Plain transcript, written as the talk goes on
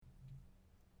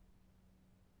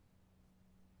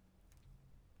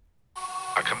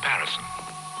A comparison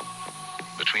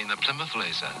between the Plymouth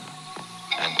Laser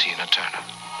and Tina Turner.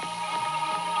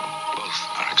 Both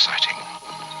are exciting.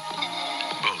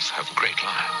 Both have great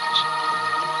lines.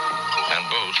 And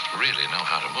both really know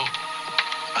how to move.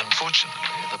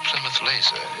 Unfortunately, the Plymouth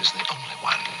Laser is the only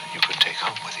one you can take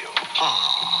home with you.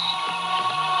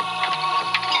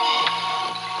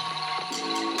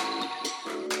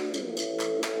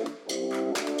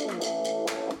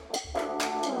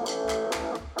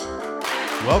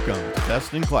 Welcome to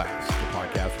Best in Class, the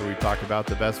podcast where we talk about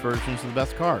the best versions of the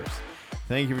best cars.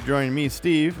 Thank you for joining me,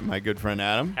 Steve, and my good friend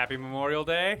Adam. Happy Memorial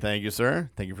Day. Thank you, sir.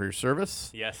 Thank you for your service.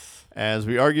 Yes. As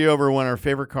we argue over when our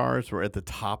favorite cars were at the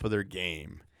top of their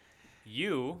game.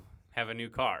 You have a new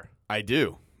car. I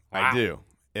do. Wow. I do.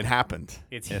 It happened.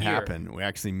 It here. Happened. We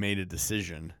actually made a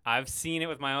decision. I've seen it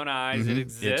with my own eyes. It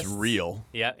exists. It's real.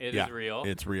 Yeah, it is real.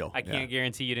 It's real. I can't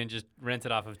guarantee you didn't just rent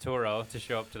it off of Turo to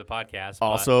show up to the podcast.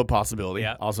 Also a possibility.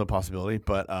 Yeah. Also a possibility.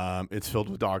 But it's filled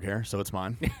with dog hair, so it's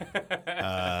mine.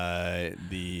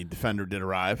 The Defender did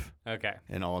arrive. Okay.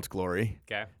 In all its glory.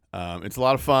 Okay. It's a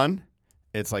lot of fun.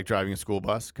 It's like driving a school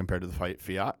bus compared to the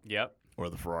Fiat. Yep. Or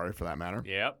the Ferrari, for that matter.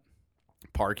 Yep.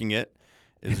 Parking it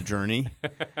is a journey.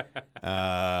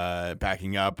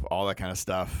 Backing up, all that kind of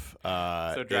stuff.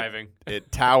 So driving.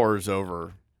 It towers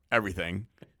over everything.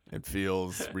 It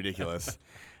feels ridiculous.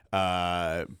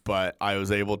 But I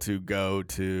was able to go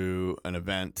to an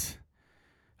event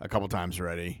a couple times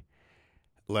already,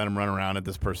 let him run around at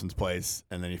this person's place,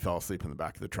 and then he fell asleep in the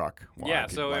back of the truck. Yeah,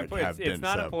 so it's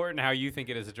not important how you think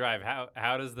it is to drive.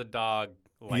 How does the dog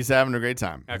like He's having a great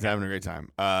time. Okay. He's having a great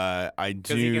time.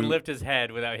 Because he can lift his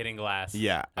head without hitting glass.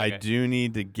 Yeah, okay. I do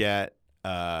need to get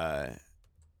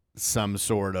some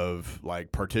sort of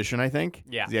like partition, I think.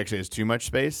 Yeah. He actually has too much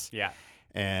space. Yeah.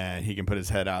 And he can put his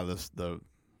head out of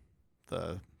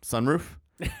the sunroof.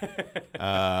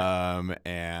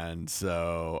 And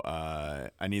so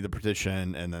I need the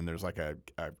partition, and then there's like a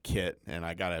kit, and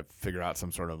I got to figure out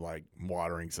some sort of like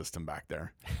watering system back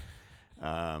there.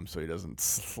 So he doesn't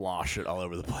slosh it all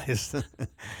over the place.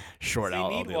 Short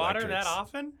out all the electrics. Does he need water that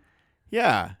often?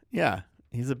 Yeah.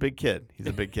 He's a big kid.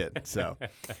 So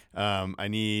I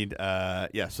need, so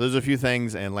there's a few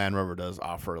things, and Land Rover does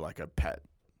offer like a pet.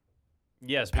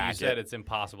 Yes, but you said it's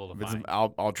impossible to find.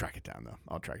 I'll track it down,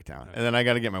 though. Okay. And then I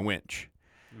got to get my winch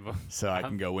so I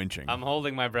can go winching. I'm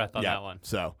holding my breath on that one.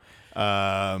 So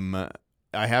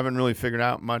I haven't really figured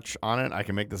out much on it. I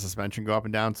can make the suspension go up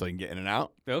and down so I can get in and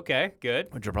out. Okay, good.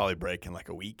 Which will probably break in like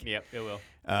a week. Yep, it will.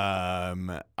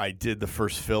 I did the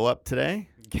first fill up today.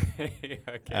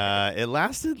 Okay. It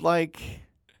lasted like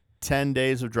 10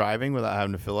 days of driving without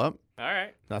having to fill up. All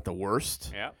right. Not the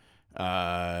worst. Yeah.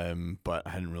 But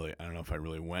I don't know if I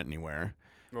really went anywhere.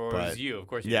 Or it was you, of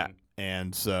course you didn't.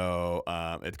 And so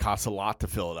it costs a lot to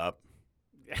fill it up.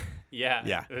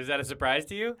 Yeah. Was that a surprise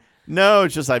to you? No,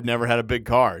 it's just I've never had a big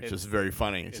car. It's just very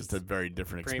funny. It's just a very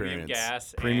different premium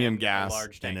experience. Premium gas, a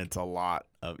large tank. and it's a lot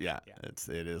of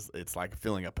It's like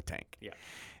filling up a tank. Yeah.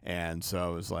 And so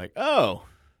I was like, oh,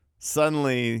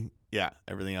 suddenly,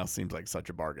 everything else seems like such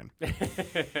a bargain.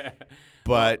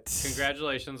 But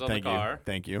congratulations on the car.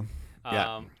 Thank you.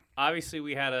 Obviously,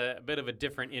 we had a bit of a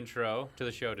different intro to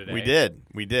the show today.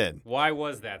 We did. Why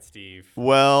was that, Steve?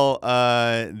 Well,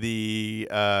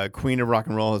 the queen of rock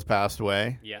and roll has passed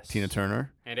away. Yes. Tina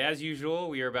Turner. And as usual,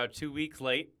 we are about 2 weeks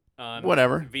late on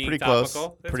being pretty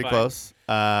topical. close. Pretty close.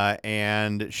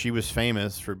 And she was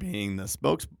famous for being the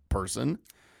spokesperson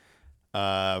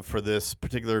for this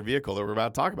particular vehicle that we're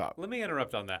about to talk about. Let me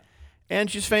interrupt on that. And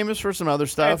she's famous for some other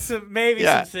stuff. Some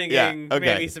singing,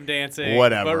 maybe some dancing.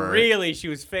 Whatever. But really, she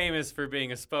was famous for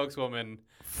being a spokeswoman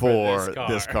for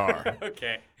this car.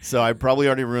 Okay. So I probably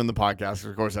already ruined the podcast.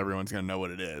 Of course, everyone's going to know what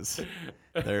it is.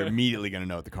 They're immediately going to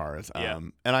know what the car is. Yeah.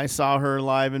 And I saw her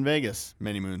live in Vegas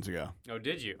many moons ago. Oh,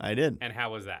 did you? I did. And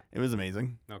how was that? It was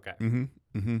amazing. Okay.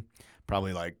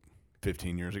 Probably like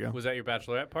 15 years ago. Was that your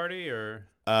bachelorette party or?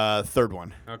 Third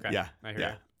one. Okay. Yeah. I hear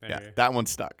you. That one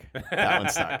stuck. Yeah.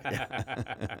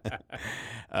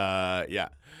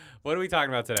 What are we talking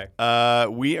about today?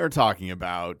 We are talking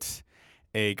about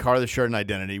a car that shared an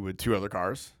identity with two other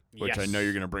cars, which I know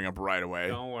you're going to bring up right away.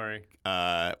 Don't worry.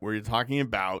 We're talking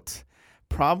about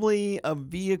probably a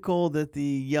vehicle that the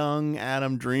young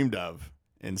Adam dreamed of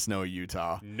in snowy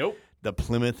Utah. Nope. The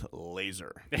Plymouth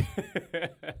Laser.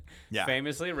 Yeah.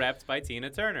 Famously repped by Tina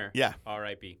Turner. Yeah.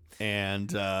 R.I.P.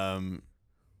 And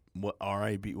what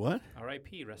R.I.P. What?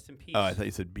 R.I.P. Rest in peace. Oh, I thought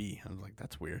you said B. I was like,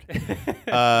 that's weird.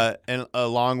 And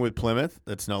along with Plymouth,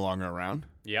 that's no longer around.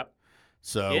 Yep.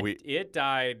 So it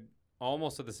died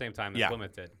almost at the same time that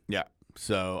Plymouth did. Yeah.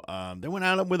 So they went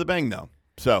out with a bang though.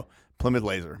 So Plymouth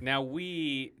Laser. Now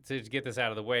to get this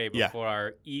out of the way before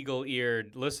our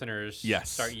eagle-eared listeners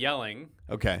start yelling.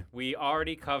 Okay. We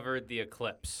already covered the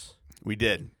Eclipse. We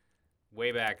did.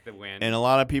 Way back the when. And a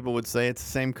lot of people would say it's the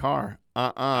same car.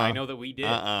 I know that we did.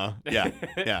 Yeah.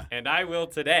 Yeah. And I will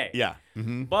today. Yeah.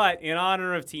 Mm-hmm. But in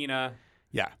honor of Tina.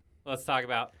 Yeah. Let's talk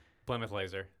about Plymouth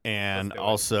Laser. And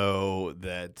also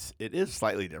that it is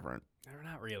slightly different.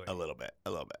 Not really. A little bit.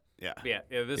 Yeah. Yeah.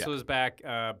 This was back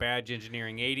badge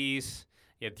engineering 80s.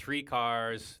 You had 3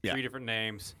 cars, 3 different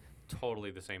names,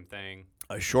 totally the same thing.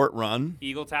 A short run.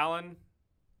 Eagle Talon,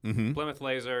 Plymouth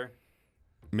Laser,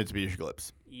 Mitsubishi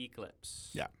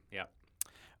Eclipse. Yeah.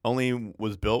 Only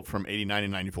was built from 89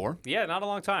 and 94. Yeah, not a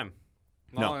long time.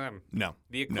 No.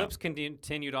 The Eclipse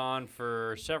continued on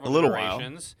for several a little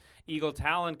generations. While. Eagle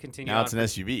Talon continued on. Now it's an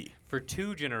SUV. For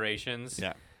 2 generations.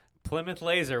 Yeah. Plymouth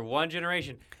Laser, 1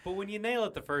 generation. But when you nail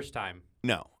it the first time.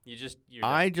 No.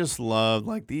 I just love,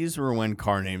 these were when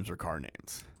car names were car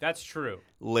names. That's true.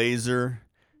 Laser,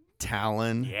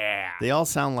 Talon. Yeah. They all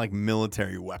sound like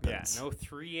military weapons. Yeah, no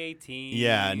 318.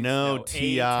 Yeah, no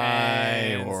TI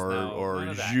A10s,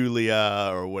 or Julia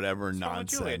or whatever What's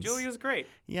nonsense. Julia's great.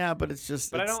 Yeah, but it's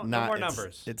just but it's I don't, not no more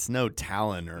numbers. It's no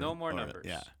Talon or no more numbers.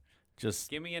 Yeah. Just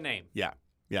give me a name. Yeah.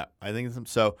 Yeah, I think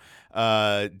it's so.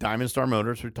 Diamond Star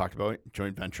Motors, we talked about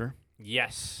joint venture.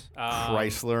 Yes.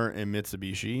 Chrysler and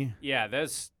Mitsubishi. Yeah,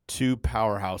 there's 2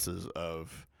 powerhouses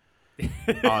of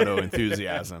auto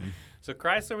enthusiasm. So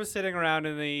Chrysler was sitting around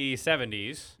in the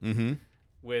 70s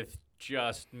with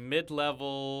just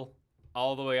mid-level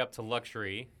all the way up to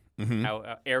luxury,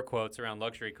 air quotes around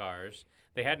luxury cars.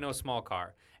 They had no small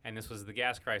car. And this was the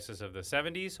gas crisis of the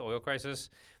 70s, oil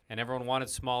crisis, and everyone wanted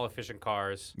small, efficient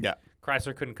cars. Yeah.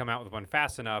 Chrysler couldn't come out with one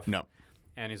fast enough. No.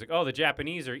 And he's like, oh, the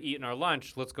Japanese are eating our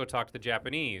lunch. Let's go talk to the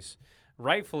Japanese.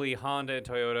 Rightfully, Honda and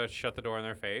Toyota shut the door in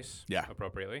their face. Yeah.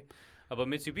 Appropriately. But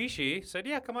Mitsubishi said,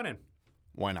 yeah, come on in.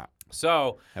 Why not?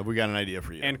 So. Have we got an idea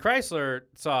for you? And Chrysler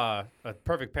saw a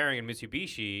perfect pairing in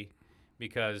Mitsubishi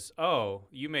because,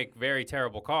 you make very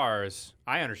terrible cars.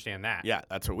 I understand that. Yeah,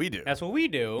 that's what we do. That's what we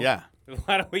do. Yeah.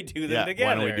 Why don't we do them together?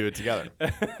 Why don't we do it together?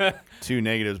 2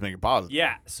 negatives make a positive.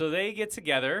 Yeah, so they get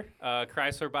together.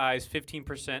 Chrysler buys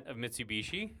 15% of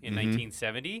Mitsubishi in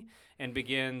 1970 and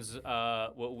begins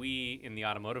what we in the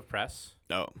automotive press.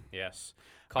 Oh. Yes.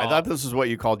 I thought this is what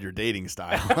you called your dating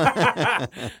style.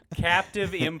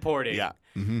 Captive importing. Yeah.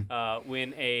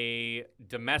 When a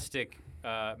domestic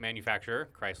manufacturer,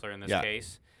 Chrysler in this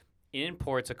case,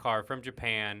 imports a car from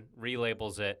Japan,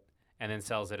 relabels it, and then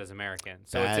sells it as American.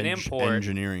 So it's an import.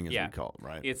 Engineering is what we call it,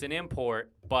 right? It's an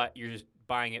import, but you're just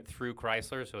buying it through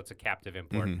Chrysler, so it's a captive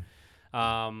import.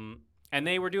 And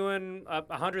they were doing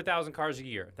 100,000 cars a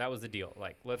year. That was the deal.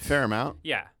 Fair amount.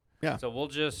 Yeah. Yeah. So we'll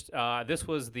just this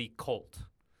was the Colt,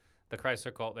 the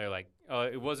Chrysler Colt. They're like,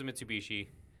 it was a Mitsubishi,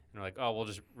 and they're like, we'll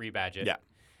just rebadge it. Yeah.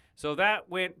 So that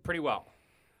went pretty well.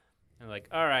 And like,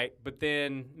 all right, but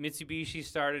then Mitsubishi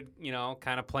started,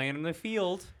 kind of playing in the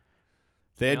field.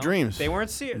 They had dreams. They weren't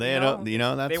serious. They had, that's they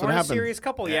what weren't happened. a serious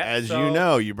couple yet. As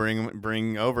you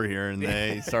bring over here and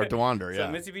they start to wander. So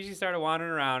Mitsubishi started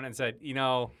wandering around and said,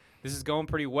 this is going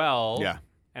pretty well. Yeah.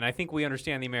 And I think we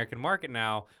understand the American market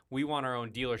now. We want our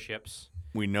own dealerships.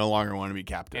 We no longer want to be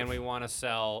captive. And we want to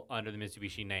sell under the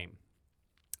Mitsubishi name.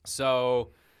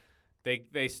 So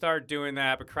they start doing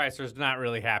that, but Chrysler's not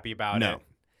really happy about it.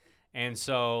 And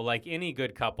so, like any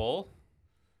good couple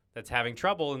that's having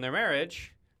trouble in their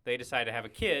marriage, they decide to have a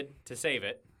kid to save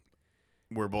it.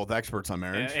 We're both experts on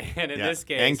marriage. And in this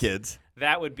case, and kids.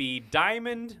 That would be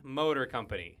Diamond Motor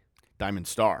Company. Diamond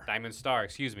Star,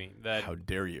 excuse me. How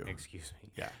dare you? Excuse me.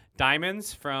 Yeah.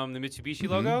 Diamonds from the Mitsubishi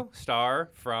logo,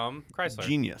 Star from Chrysler.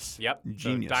 Genius. Yep.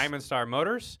 Genius. So Diamond Star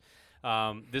Motors.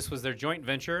 This was their joint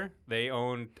venture. They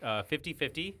owned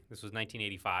 50-50. This was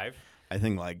 1985. I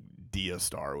think Dia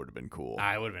Star would have been cool.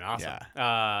 It would have been awesome.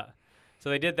 Yeah. So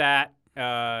they did that.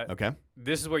 Okay.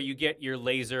 This is where you get your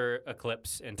Laser,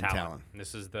 Eclipse, and Talon. And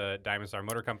this is the Diamond Star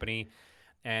Motor Company.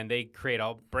 And they create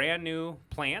a brand new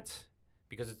plant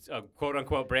because it's a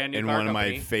quote-unquote brand new car company. In one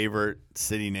of my favorite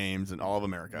city names in all of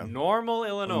America. Normal,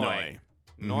 Illinois.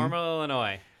 Normal,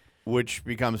 Illinois. Which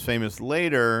becomes famous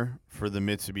later for the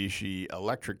Mitsubishi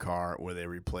electric car where they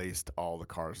replaced all the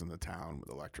cars in the town with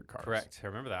electric cars. Correct. I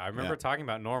remember that. I remember talking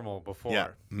about Normal before. Yeah.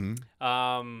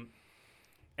 Mm-hmm.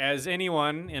 As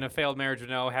anyone in a failed marriage would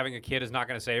know, having a kid is not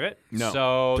going to save it. No.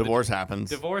 So divorce happens.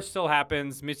 Divorce still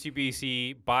happens.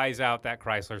 Mitsubishi buys out that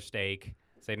Chrysler stake.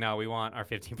 It's say, no, we want our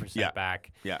 15% Yeah.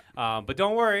 back. Yeah. But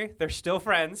don't worry, they're still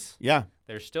friends. Yeah.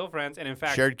 They're still friends. And in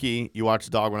fact, Shared key. You watch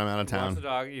the dog when I'm out of you watch town. the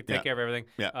dog, you take Yeah. care of everything.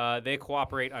 Yeah. They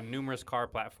cooperate on numerous car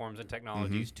platforms and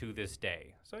technologies Mm-hmm. to this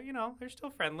day. So, they're still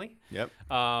friendly. Yep.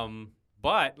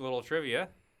 But little trivia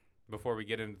before we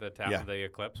get into Yeah. the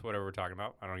Eclipse, whatever we're talking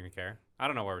about. I don't even care. I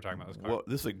don't know why we're talking about this car. Well,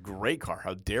 this is a great car.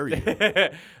 How dare you?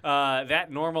 That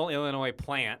Normal, Illinois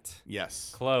plant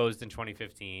Yes. closed in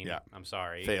 2015. Yeah. I'm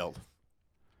sorry. Failed.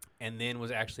 And then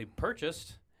was actually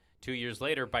purchased 2 years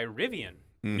later by Rivian,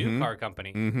 Mm-hmm. new car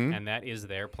company, Mhm. and that is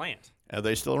their plant. Are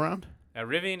they still around?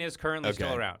 Rivian is currently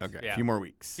still around. Okay. Yeah. A few more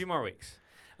weeks. Few more weeks.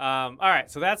 All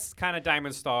right, so that's kind of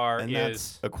Diamond Star And is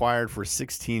that's acquired for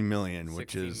 $16 million,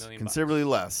 which 16 is million considerably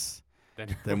less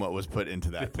than than what was put into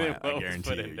that Than plant. what I was guarantee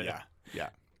put you. into it. Yeah. Yeah.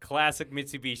 classic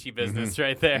Mitsubishi business Mm-hmm.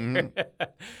 right there.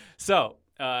 So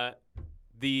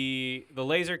the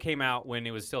Laser came out when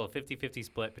it was still a 50-50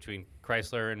 split between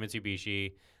Chrysler and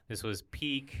Mitsubishi. This was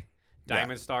peak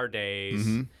Diamond Star days.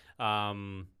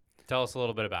 Mm-hmm. Tell us a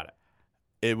little bit about it.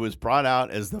 It was brought out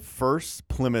as the first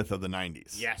Plymouth of the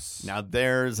 90s. Yes. Now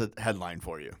there's a headline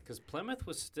for you. Because Plymouth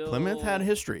was still Plymouth had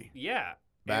history. Yeah.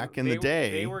 Back And in the day,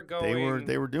 they were going.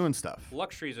 they were doing stuff.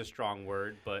 Luxury is a strong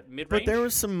word, but mid-range. But there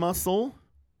was some muscle.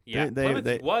 yeah.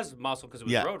 Plymouth was muscle because it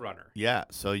was Yeah. Roadrunner. Yeah,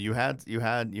 so you had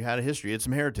a history. You had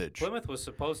some heritage. Plymouth was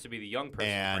supposed to be the young person.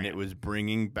 And brand. it was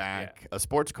bringing back a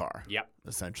sports car. Yep.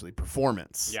 Essentially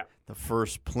performance. Yep. The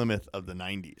first Plymouth of the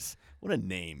 90s. What a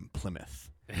name, Plymouth.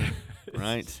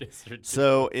 Right? It's just ridiculous.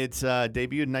 So it's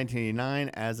debuted in 1989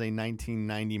 as a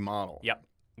 1990 model. Yep.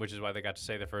 Which is why they got to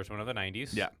say the first one of the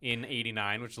 90s. Yeah. In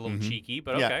 89, which is a little cheeky,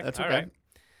 but Yeah, okay. that's all okay.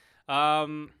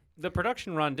 right. The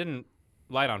production run didn't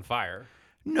light on fire,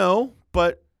 No,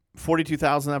 but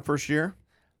 42,000 that first year.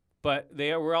 but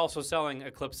they were also selling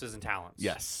Eclipses and Talents.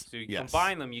 Yes. So you Yes.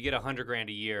 combine them, you get $100,000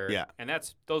 a year. Yeah. And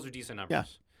those are decent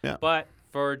numbers. Yeah. But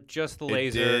for just the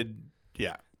Laser, It did,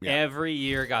 yeah. every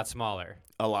year got smaller.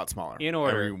 A lot smaller. In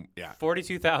order.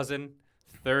 42,000,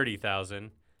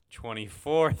 30,000,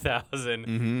 24,000,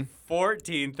 Mm-hmm.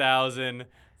 14,000,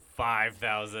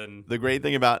 5,000. The great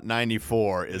thing about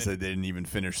 94 is that they didn't even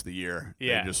finish the year.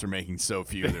 Yeah. They just are making so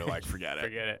few, they're like, forget it.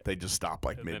 Forget it. They just stop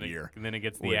like And then mid-year. and then it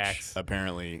gets the which axe.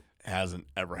 apparently hasn't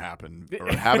ever happened,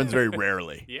 or happens very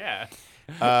rarely. Yeah.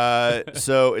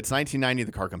 So it's 1990.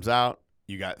 The car comes out.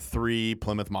 You got 3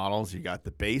 Plymouth models. You got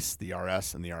the base, the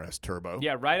RS, and the RS Turbo.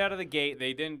 Yeah, right out of the gate,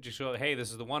 they didn't just go, hey,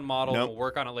 this is the one model, Nope. we'll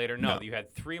work on it later. No, No. you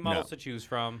had 3 models to choose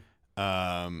from.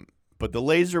 But the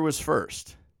Laser was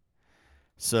first.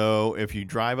 So if you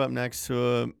drive up next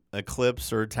to a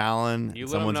Eclipse or a Talon, You and let 'em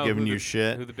someone's know giving who you the-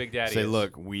 shit, who the big daddy say, is.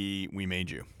 look, we made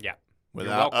you. Yeah.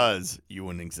 Without welcome. us, you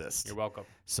wouldn't exist. You're welcome.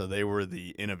 So they were the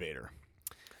innovator.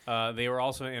 They were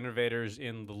also innovators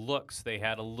in the looks. They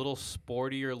had a little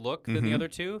sportier look than the Mhm. other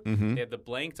two. Mhm. They had the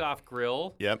blanked off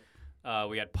grill. Yep.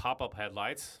 We had pop-up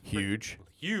headlights. Huge.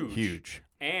 Huge.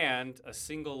 And a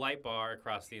single light bar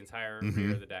across the entire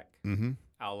rear of the deck. Mm-hmm.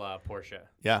 A la Porsche.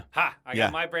 Yeah. Ha! I Yeah.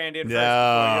 got my brand in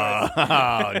No,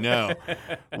 first. no.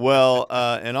 Well,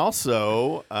 and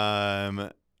also,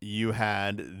 you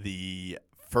had the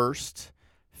first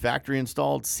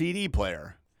factory-installed CD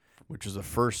player, which is the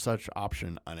first such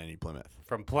option on any Plymouth.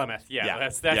 From Plymouth. Yeah, Yeah.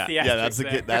 that's yeah. the yeah,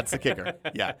 asterisk there. that's the kicker.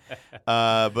 Yeah.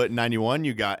 But in 91,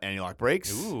 you got anti-lock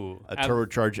brakes, Ooh. a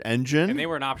turbocharged engine, And they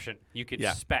were an option. You could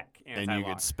Yeah. spec and anti-lock.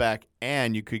 you could spec,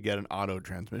 and you could get an auto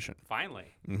transmission.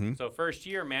 Finally. Mm-hmm. So first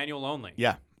year, manual only.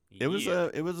 Yeah. It was Yeah.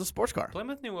 a sports car.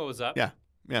 Plymouth knew what was up. Yeah.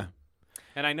 Yeah.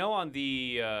 And I know on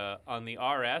the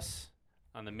RS,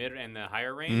 on the mid and the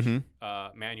higher range,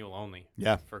 Mhm. manual only.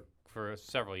 Yeah. For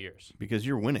several years. Because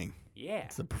you're winning. Yeah.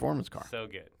 It's a performance car. So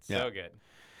good. Yeah. So good.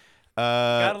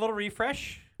 Got Uh, a little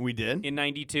refresh we did. in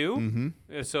 92.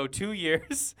 Mm-hmm. So 2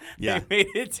 years. Yeah. They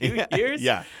made it 2 years.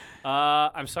 Yeah.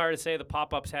 I'm sorry to say the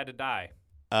pop-ups had to die.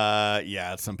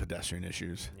 Yeah, it's some pedestrian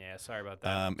issues. Yeah, sorry about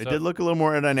that. It So- did look a little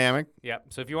more aerodynamic. Yeah.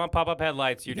 So if you want pop-up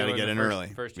headlights, You you're got to doing get the in first, early.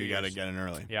 First 2 You years. got to get in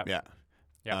early. Yep. Yeah.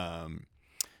 Yep.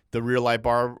 The rear light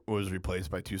bar was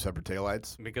replaced by 2 separate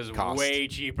taillights. Because Cost. way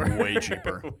cheaper. Way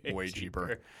cheaper. Way cheaper.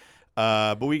 cheaper.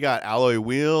 But we got alloy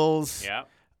wheels. Yeah.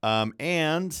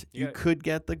 And you Yeah. could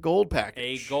get the gold A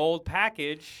package. gold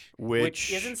package, which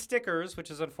Which- isn't stickers, which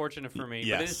is unfortunate for me,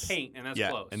 but it is Yes. paint, and that's yeah,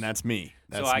 close. and that's me.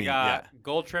 That's so I me. got yeah.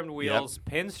 gold trimmed wheels,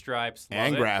 pinstripes, love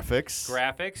And it. graphics.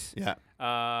 graphics. Yeah.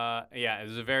 Yeah, it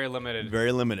was a very limited,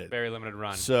 Very limited. very limited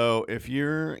run. So if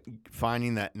you're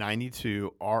finding that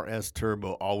 92 RS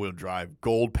Turbo all-wheel drive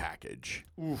gold package,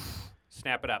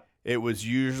 Snap it up. It was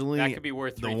usually That could be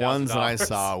worth $3,000. the ones that I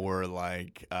saw were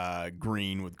like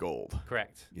green with gold.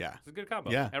 Correct. Yeah. It's a good combo.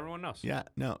 Yeah. Everyone knows. Yeah.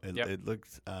 No, it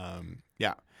looks.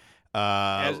 Yeah.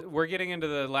 As we're getting into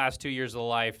the last 2 years of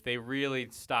life, they really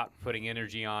stopped putting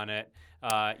energy on it.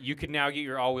 You can now get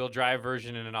your all-wheel drive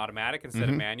version in an automatic instead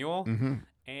of manual,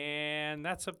 and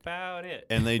that's about it.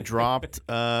 And they dropped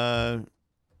the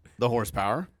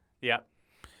horsepower. Yep.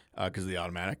 Because of the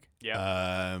automatic. Yep.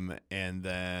 And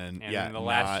then in the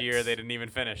last year, they didn't even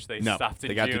finish. They stopped in June.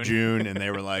 They got to June, and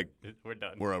they were like, "We're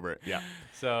done. We're over it." Yeah.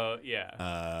 So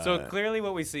yeah. So clearly,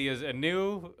 what we see is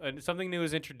something new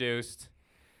is introduced.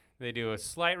 They do a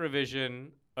slight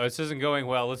revision. Oh, this isn't going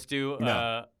well. Let's do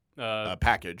a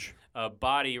package, a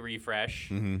body refresh.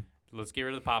 Mm-hmm. Let's get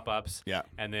rid of the pop-ups. Yeah.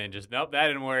 And then just nope, that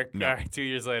didn't work. No. All right, 2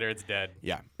 years later, it's dead.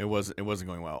 Yeah, it wasn't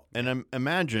going well. And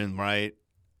imagine, right?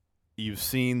 You've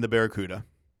seen the Barracuda.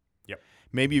 Yep.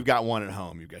 Maybe you've got one at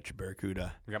home. You've got your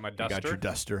Barracuda. You got my Duster. You got your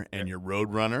Duster and your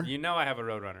Roadrunner. You know I have a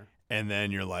Roadrunner. And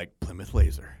then you're like Plymouth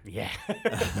Laser. Yeah.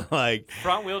 Like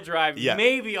front wheel drive. Yeah.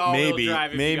 Maybe all wheel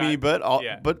drive.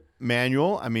 But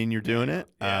manual. I mean, you're doing it.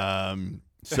 Yeah.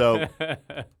 So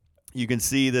you can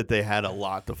see that they had a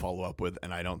lot to follow up with,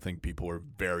 and I don't think people were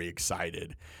very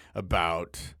excited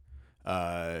about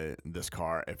this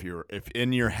car. If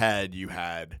in your head you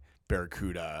had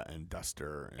Barracuda and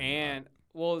Duster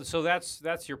so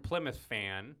that's your Plymouth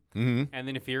fan. Mm-hmm. And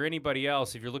then if you're anybody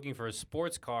else, if you're looking for a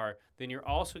sports car, then you're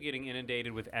also getting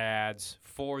inundated with ads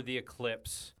for the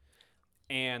Eclipse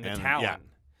and the Talon.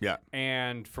 Yeah.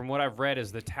 And from what I've read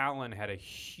is the Talon had a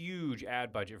huge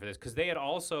ad budget for this because they had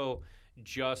also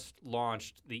just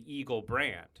launched the Eagle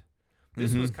brand.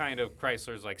 This was kind of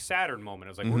Chrysler's like Saturn moment.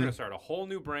 It was like, we're going to start a whole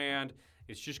new brand.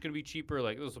 It's just going to be cheaper.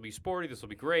 Like, this will be sporty. This will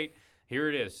be great. Here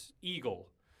it is, Eagle.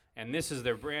 And this is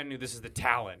their brand new, this is the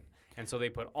Talon. And so they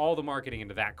put all the marketing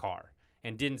into that car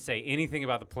and didn't say anything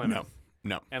about the Plymouth.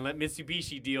 No. And let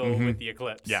Mitsubishi deal with the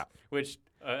Eclipse. Yeah. Which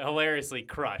hilariously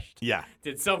crushed. Yeah.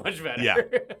 Did so much better. Yeah.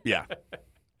 Yeah.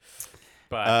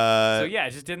 But,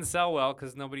 it just didn't sell well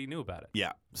because nobody knew about it.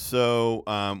 Yeah. So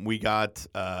we got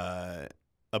a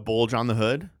bulge on the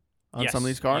hood on some of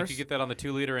these cars. You could get that on the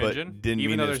 2-liter but engine. Didn't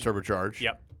even mean though it's turbocharged.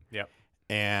 Yep.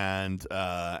 And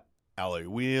alloy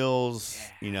wheels.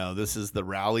 Yeah. You know, this is the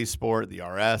Rally Sport, the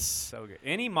RS. So good.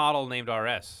 Any model named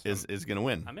RS is going to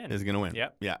win. I'm in. Is going to win.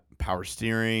 Yep. Yeah. Power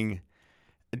steering.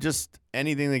 Just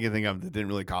anything they could think of that didn't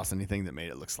really cost anything that made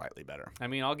it look slightly better. I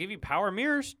mean, I'll give you power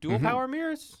mirrors, dual power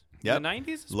mirrors. Yep. In the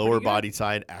 90s. Lower body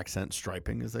side accent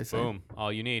striping, as they say. Boom.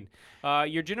 All you need.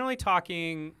 You're generally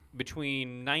talking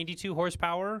between 92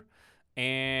 horsepower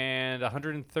and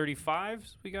 135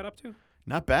 we got up to.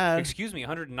 Not bad. Excuse me,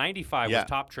 195 was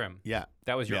top trim. Yeah.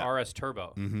 That was your RS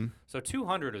Turbo. Mm-hmm. So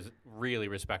 200 is really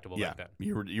respectable back then.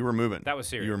 You were moving. That was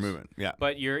serious. You were moving. Yeah.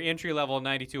 But your entry level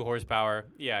 92 horsepower,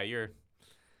 yeah,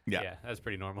 that's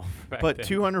pretty normal. But then.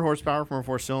 200 horsepower from a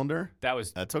 4-cylinder.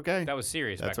 That's okay. That was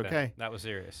serious. That's back okay. Then. That was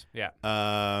serious. Yeah.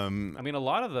 I mean, a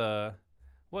lot of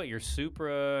your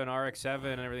Supra and RX-7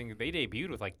 and everything, they debuted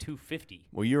with like 250.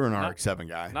 Well, you were an RX-7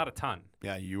 guy. Not a ton.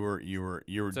 Yeah, you were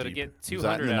So deep. to get 200 Was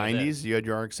that in the out of 90s? this, You had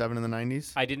your RX-7 in the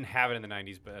 90s? I didn't have it in the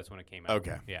 90s, but that's when it came out.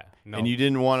 Okay. Yeah. No. And you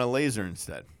didn't want a laser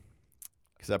instead?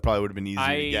 Because that probably would have been easier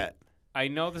to get. I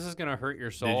know this is going to hurt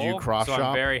your soul. Did you cross so shop?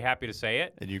 I'm very happy to say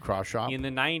it. Did you cross shop? In the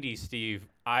 90s, Steve,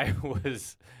 I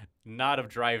was not of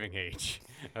driving age.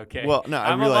 Okay. Well, no,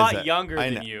 I'm I realize a lot that. younger I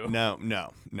know. than you. No.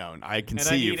 I can And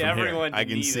see I you need from here. everyone to I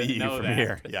can need see to you know from that.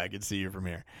 here. Yeah, I can see you from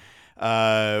here.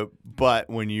 But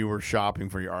when you were shopping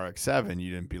for your RX-7,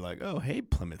 you didn't be like, "Oh, hey,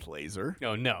 Plymouth Laser."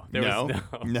 No. There was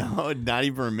no, not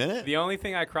even for a minute. The only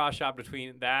thing I cross-shopped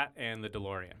between that and the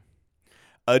DeLorean.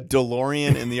 A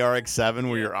DeLorean and the RX-7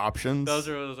 were your options? Those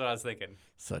are what I was thinking.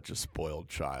 Such a spoiled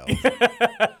child.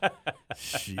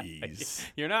 Jeez.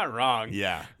 You're not wrong.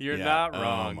 Yeah. You're not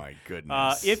wrong. Oh, my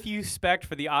goodness. If you spec'd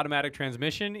for the automatic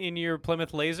transmission in your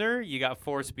Plymouth Laser, you got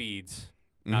 4 speeds.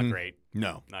 Not great.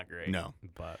 No. Not great. No.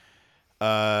 But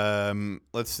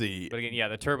let's see. But again,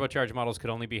 the turbocharged models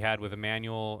could only be had with a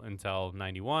manual until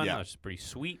 91. Yeah. That's pretty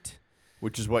sweet.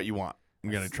 Which is what you want. I'm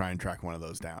going to try and track one of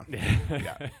those down.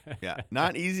 Yeah.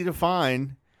 Not easy to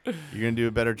find. You're going to do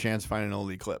a better chance finding an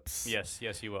old Eclipse. Yes,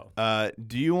 you will.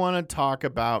 Do you want to talk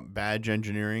about badge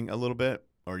engineering a little bit,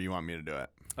 or do you want me to do it?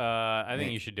 I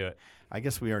think you should do it. I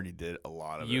guess we already did a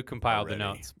lot of it. You compiled already.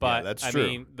 the notes. But, that's true. I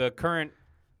mean, the current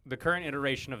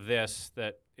iteration of this,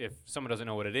 that if someone doesn't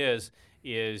know what it is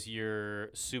your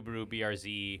Subaru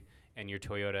BRZ and your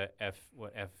Toyota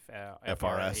FRS.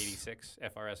 FR86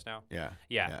 FRS now.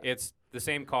 Yeah. It's the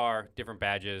same car, different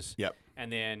badges. Yep.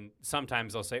 And then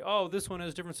sometimes they'll say, oh, this one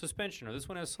has different suspension, or this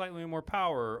one has slightly more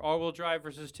power, all-wheel drive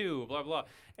versus 2, blah, blah.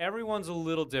 Everyone's a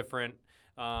little different.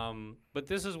 But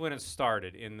this is when it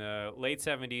started. In the late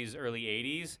 70s, early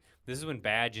 80s, this is when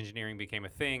badge engineering became a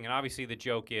thing. And obviously the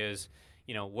joke is,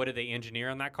 what did they engineer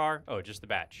on that car? Oh, just the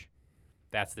badge.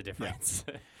 That's the difference.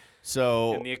 Yeah.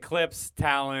 So and the Eclipse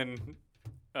Talon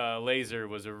Laser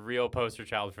was a real poster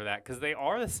child for that because they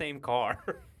are the same car.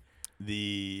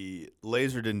 The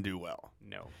Laser didn't do well.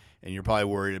 No. And you're probably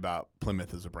worried about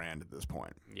Plymouth as a brand at this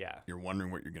point. Yeah. You're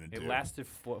wondering what you're going to do. It lasted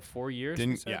 4 years?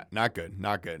 Yeah, not good.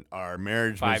 Our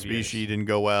marriage 5 with years. Mitsubishi didn't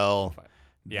go well.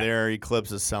 Yeah. Their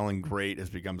Eclipse is selling great.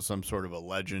 Has become some sort of a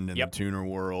legend in the tuner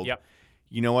world. Yep.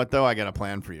 You know what, though? I got a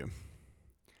plan for you.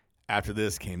 After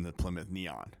this came the Plymouth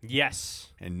Neon.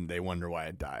 Yes. And they wonder why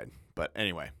it died. But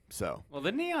anyway, so. Well,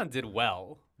 the Neon did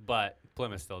well, but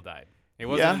Plymouth still died. It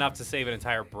wasn't enough to save an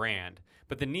entire brand.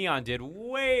 But the Neon did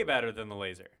way better than the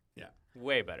Laser. Yeah.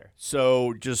 Way better.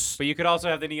 So just. But you could also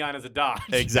have the Neon as a Dodge.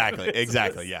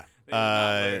 Exactly. Yeah.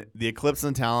 The Eclipse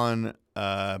and Talon,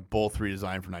 both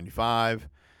redesigned for 95.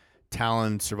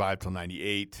 Talon survived till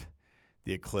 98.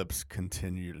 The Eclipse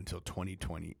continued until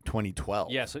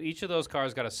 2012. Yeah, so each of those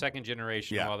cars got a second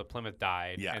generation Yeah. while the Plymouth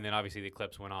died. Yeah. And then obviously the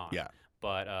Eclipse went on. Yeah.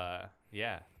 But,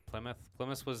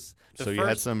 Plymouth was the So first, you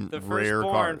had some the rare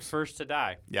firstborn cars. first to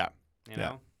die. Yeah. You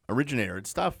know? Originator.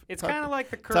 It's tough. It's kind of like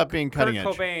the tough being cutting Kurt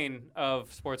edge. Cobain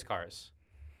of sports cars.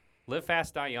 Live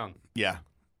fast, die young. Yeah.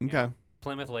 Okay.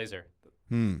 Plymouth Laser.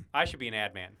 Hmm. I should be an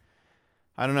ad man.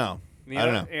 I don't know. I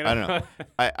don't know.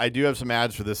 I do have some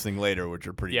ads for this thing later, which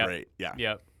are pretty great. Yeah.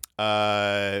 Yep.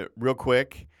 Real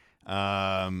quick,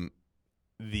 the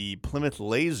Plymouth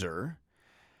Laser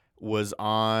was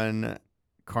on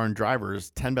Car and Driver's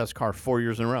 10 best car 4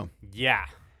 years in a row. Yeah.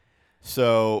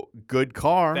 So good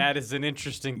car. That is an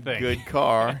interesting thing. Good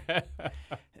car.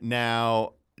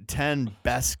 Now, 10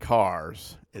 best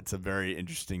cars. It's a very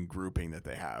interesting grouping that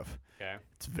they have. Okay.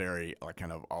 It's very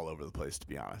kind of all over the place, to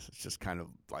be honest. It's just kind of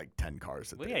like 10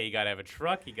 cars. Well, you got to have a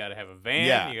truck. You got to have a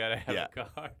van. You got to have a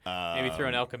car. Maybe throw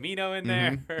an El Camino in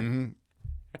there. Mm-hmm.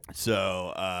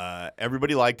 So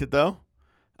everybody liked it, though.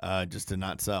 Just did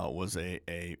not sell. It was a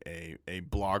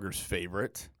blogger's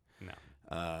favorite. No.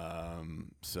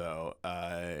 So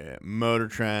Motor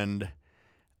Trend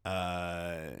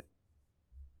was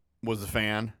a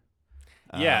fan.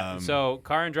 Yeah, so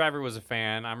Car and Driver was a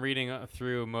fan. I'm reading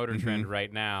through Motor Trend Mm-hmm.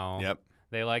 right now. Yep.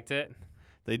 They liked it?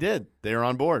 They did. They were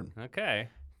on board. Okay.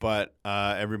 But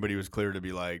everybody was clear to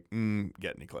be like,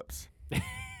 get an Eclipse. That's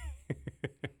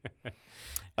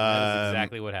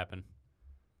exactly what happened.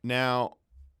 Now,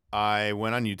 I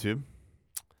went on YouTube.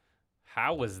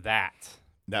 How was that?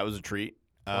 That was a treat.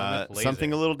 Laser.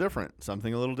 Something a little different.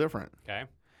 Okay.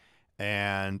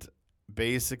 And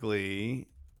basically,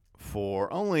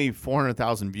 for only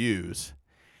 400,000 views,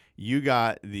 you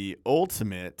got the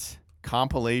ultimate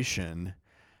compilation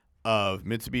of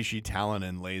Mitsubishi Talon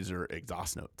and Laser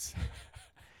exhaust notes.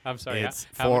 I'm sorry. It's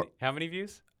how many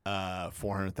views?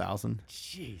 400,000.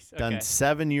 Jeez. Okay. Done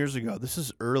 7 years ago. This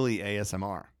is early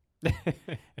ASMR.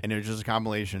 And it was just a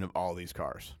compilation of all these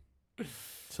cars.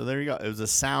 So there you go. It was a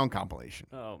sound compilation.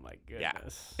 Oh, my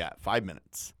goodness. Yeah, 5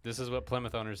 minutes. This is what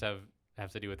Plymouth owners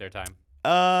have to do with their time.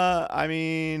 I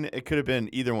mean, it could have been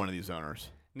either one of these owners.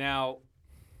 Now,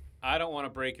 I don't want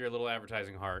to break your little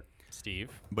advertising heart,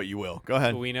 Steve. But you will. Go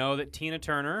ahead. But we know that Tina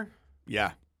Turner,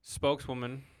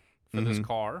 spokeswoman for this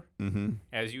car,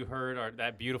 as you heard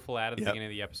that beautiful ad at the beginning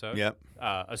of the episode. Yep.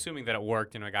 Assuming that it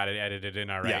worked and I got it edited in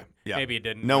already. Yeah. Maybe it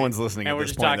didn't. No one's listening at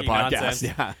this point in the podcast. Nonsense.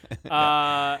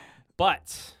 Yeah.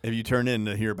 But if you turn in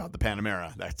to hear about the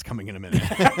Panamera, that's coming in a minute.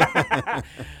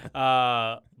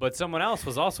 But someone else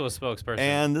was also a spokesperson.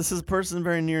 And this is a person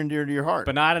very near and dear to your heart.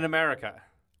 But not in America.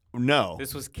 No.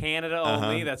 This was Canada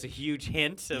only. That's a huge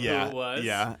hint of who it was.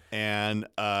 Yeah. And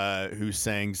who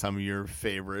sang some of your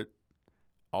favorite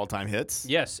all-time hits.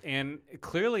 Yes, and it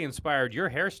clearly inspired your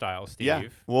hairstyle, Steve. Yeah.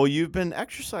 Well, you've been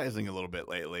exercising a little bit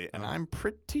lately, and I'm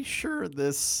pretty sure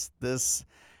this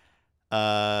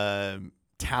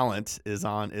talent is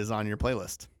on your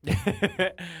playlist.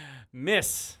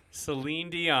 Miss Celine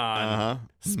Dion,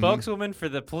 spokeswoman for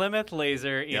the Plymouth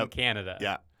Laser in Canada.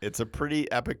 Yeah, it's a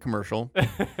pretty epic commercial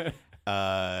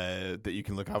that you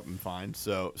can look up and find.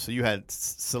 So you had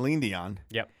Celine Dion,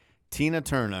 Tina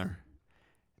Turner,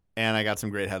 and I got some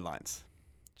great headlines.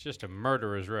 Just a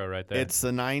murderer's row right there. It's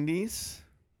the 90s.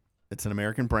 It's an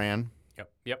American brand.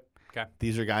 Yep. Okay.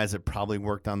 These are guys that probably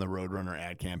worked on the Roadrunner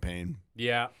ad campaign.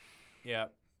 Yeah.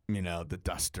 the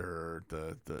Duster,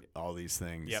 the all these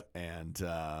things. Yep.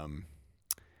 And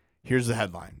here's the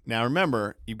headline. Now,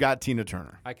 remember, you've got Tina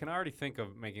Turner. I can already think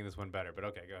of making this one better, but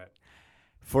okay, go ahead.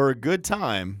 For a good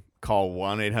time, call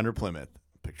 1-800-PLYMOUTH.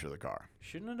 Picture the car.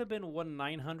 Shouldn't it have been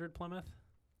 1-900 Plymouth?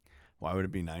 Why would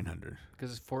it be 900?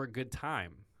 Because it's for a good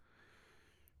time.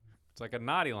 It's like a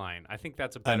naughty line. I think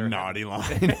that's a better... A naughty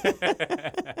line.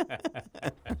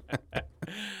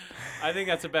 I think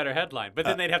that's a better headline. But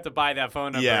then they'd have to buy that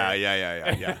phone number.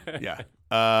 Yeah.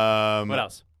 What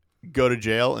else? Go to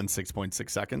jail in 6.6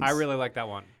 seconds. I really like that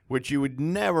one. Which you would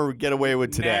never get away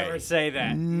with today. Never say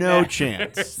that. No Never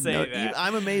chance. say that.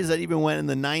 I'm amazed that even went in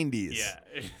the 90s. Yeah.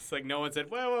 It's like no one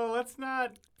said, well, let's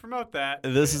not promote that.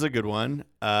 This is a good one.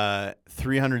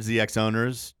 300ZX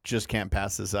owners just can't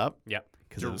pass this up. Yep.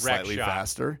 Because it was slightly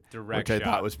faster, Direct which shot.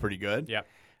 I thought was pretty good. Yep.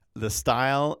 The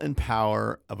style and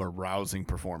power of a rousing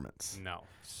performance. No.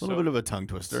 A little bit of a tongue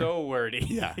twister. So wordy.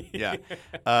 Yeah.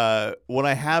 What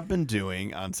I have been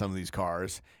doing on some of these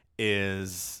cars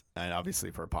is, and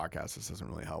obviously for a podcast this isn't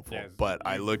really helpful, but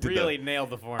I looked really nailed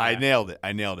the format. I nailed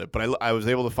it. But I was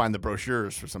able to find the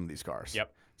brochures for some of these cars.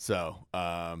 Yep. So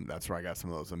that's where I got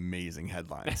some of those amazing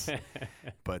headlines.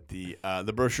 But the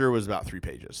brochure was about 3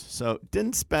 pages, so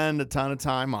didn't spend a ton of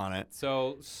time on it.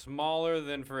 So smaller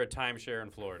than for a timeshare in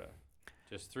Florida.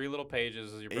 Just 3 little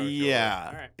pages as your brochure. Yeah.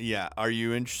 All right. Yeah. Are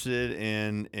you interested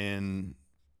in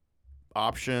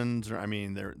options? Or I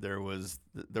mean, there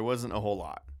wasn't a whole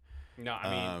lot. No,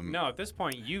 I mean, no. At this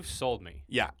point, you've sold me.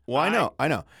 Yeah. Well, I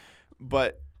know.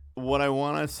 But what I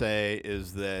want to say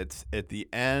is that at the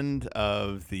end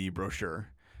of the brochure,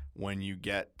 when you've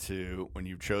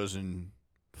chosen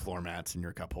floor mats and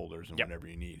your cup holders and whatever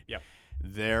you need,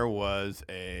 there was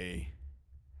a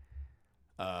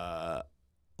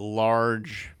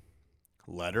large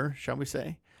letter, shall we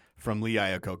say, from Lee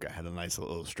Iacocca. Had a nice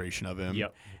little illustration of him.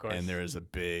 Yep, of course. And there is a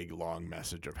big, long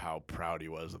message of how proud he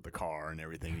was of the car and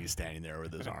everything. He's standing there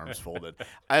with his arms folded.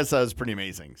 I just thought it was pretty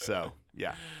amazing. So,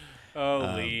 yeah.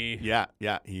 Oh, Lee. Yeah.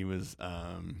 He was.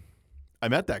 I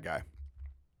met that guy.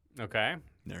 Okay.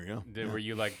 There you go. Were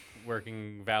you like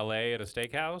working valet at a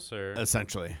steakhouse or?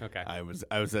 Essentially. Okay. I was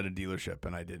at a dealership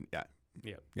and I didn't. Yeah.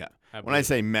 I When I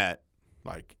say met,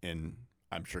 like I'm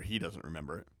sure he doesn't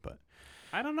remember it, but.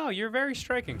 I don't know. You're very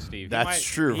striking, Steve. That's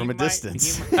true from a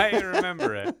distance. He might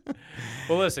remember it.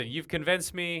 Well, listen, you've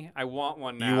convinced me. I want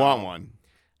one now. You want one.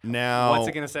 Now. What's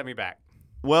it going to set me back?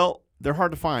 Well, they're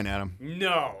hard to find, Adam.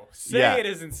 No. Say it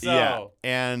isn't so.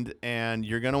 Yeah. And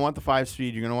you're going to want the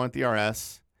 5-speed. You're going to want the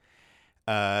RS.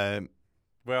 Well,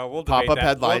 we'll debate pop-up that.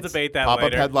 headlights. We'll debate that Pop-up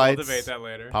later. headlights. We'll debate that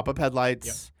later. Pop-up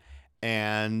headlights.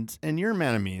 Yep. And you're a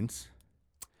man of means.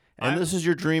 And this is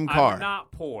your dream car. I'm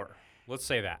not poor. Let's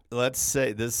say that. Let's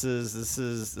say this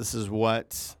is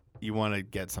what you want to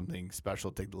get something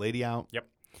special. Take the lady out. Yep.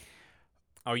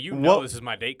 Oh, know this is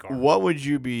my date car. What would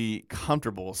you be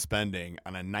comfortable spending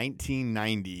on a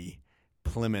 1990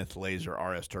 Plymouth Laser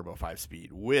RS Turbo 5-speed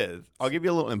with? I'll give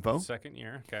you a little info. Second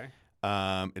year, okay.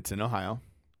 It's in Ohio.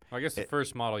 Well, I guess the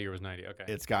first model year was 90. Okay.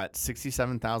 It's got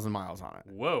 67,000 miles on it.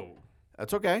 Whoa.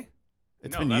 That's okay.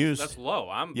 It's been that's, used. That's low.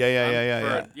 Yeah. I'm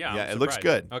It looks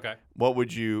surprised. good. Okay. What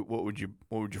would you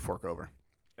fork over?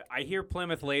 I hear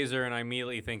Plymouth Laser and I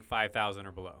immediately think 5,000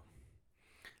 or below.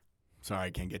 Sorry,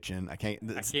 I can't get you in. I can't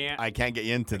get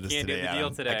you into this today. today. Do the deal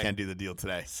today. I can't do the deal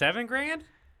today. $7,000?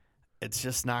 It's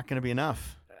just not going to be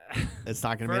enough. It's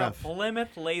not going to be enough. For a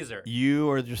Plymouth Laser. You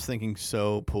are just thinking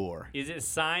so poor. Is it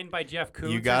signed by Jeff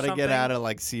Koons? You got to get out of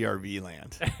like CRV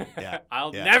land. Yeah.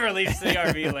 I'll never leave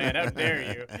CRV land. How dare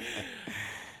you?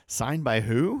 Signed by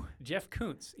who? Jeff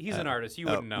Koons. He's an artist. You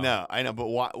wouldn't know. No, I know, but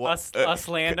what? Us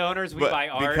landowners, we buy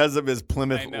art because of his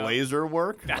Plymouth Laser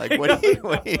work. Like what? Do you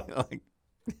like?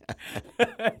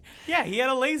 Yeah, he had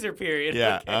a laser period.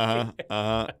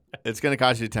 Yeah. It's gonna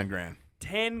cost you $10,000.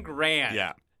 $10,000.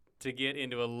 Yeah. To get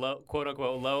into a low, quote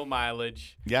unquote, low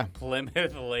mileage. Yeah.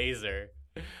 Plymouth Laser.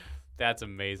 That's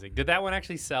amazing. Did that one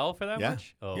actually sell for that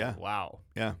much? Oh, yeah. Wow.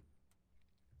 Yeah.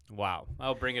 Wow.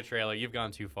 Oh, Bring a Trailer. You've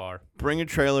gone too far. Bring a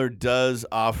Trailer does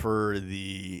offer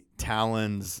the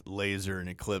Talons, Laser, and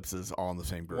Eclipses all in the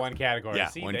same group. One category. Yeah,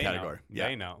 See, one category. Know. Yeah.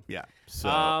 They know. Yeah. So,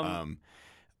 on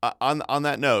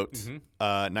that note,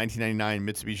 1999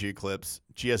 Mitsubishi Eclipse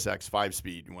GSX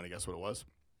 5-speed. You want to guess what it was?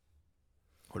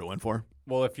 What it went for?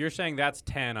 Well, if you're saying that's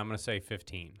 10, I'm going to say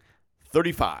 15.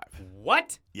 35.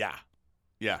 What? Yeah.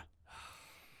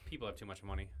 People have too much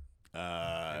money.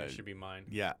 And it should be mine.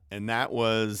 Yeah, and that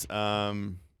was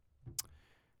last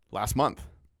month.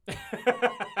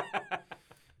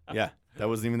 Yeah, that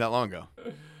wasn't even that long ago.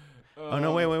 Oh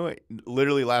no, wait.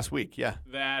 Literally last week. Yeah.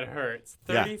 That hurts.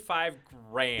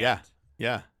 $35,000.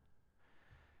 Yeah.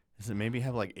 Does it maybe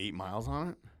have like 8 miles on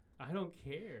it? I don't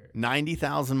care.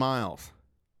 90,000 miles.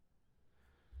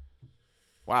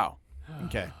 Wow.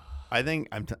 Okay. I think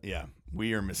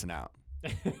we are missing out.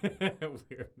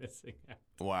 We're missing out.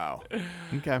 Wow.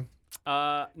 Okay. Keep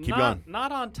going. going.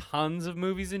 Not on tons of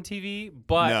movies and TV,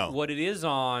 but No. what it is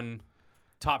on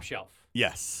top shelf.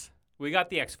 Yes. We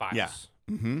got the X-Files. Yeah.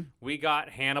 Mm-hmm. We got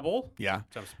Hannibal. Yeah.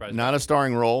 Which I'm surprised. Not a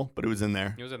starring role, but it was in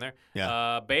there. It was in there.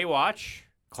 Yeah. Baywatch.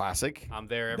 Classic. I'm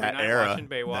there every that night era, watching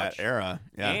Baywatch. That era.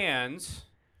 Yeah. And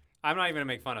I'm not even going to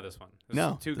make fun of this one.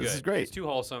 No, too good. this is great. It's too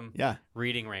wholesome. Yeah.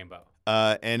 Reading Rainbow.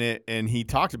 And he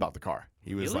talked about the car.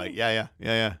 He was Really? like,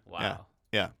 yeah. Wow.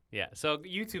 Yeah. Yeah. So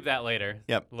YouTube that later.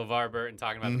 Yep. LeVar Burton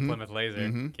talking about the Plymouth Laser.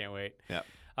 Mm-hmm. Can't wait.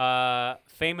 Yep.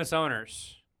 Famous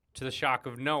owners. To the shock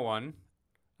of no one.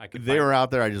 They were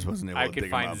out there. I just wasn't able I to could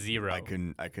dig them find up. zero. I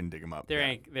couldn't dig them up.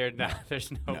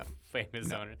 There's no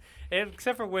famous owners.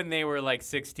 Except for when they were like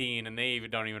 16 and they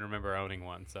don't even remember owning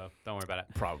one. So don't worry about it.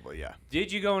 Probably, yeah.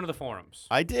 Did you go into the forums?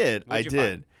 I did. What'd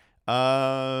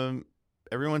you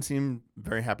Everyone seemed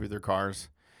very happy with their cars.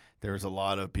 There was a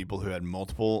lot of people who had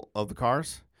multiple of the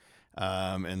cars.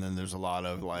 And then there's a lot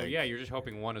of you're just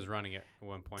hoping one is running it at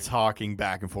one point. Talking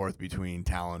back and forth between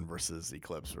Talon versus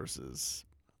Eclipse versus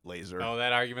Laser. Oh,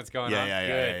 that argument's going on? Yeah.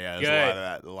 Good.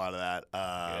 There's a lot of that.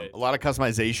 A lot of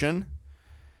customization.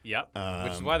 Yep.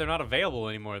 Which is why they're not available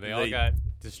anymore. They all got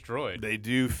destroyed. They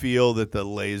do feel that the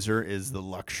Laser is the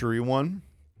luxury one,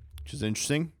 which is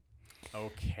interesting.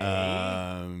 Okay.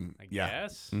 I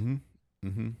guess. Mm-hmm.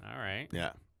 Mm-hmm. All right.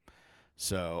 Yeah.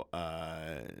 So,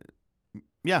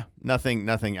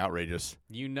 nothing outrageous.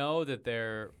 You know that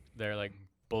they're like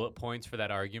bullet points for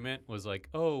that argument was like,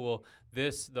 oh well,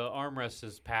 the armrest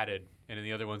is padded and then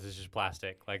the other ones is just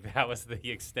plastic. Like that was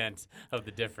the extent of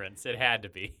the difference. It had to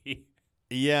be.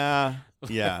 Yeah.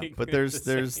 But there's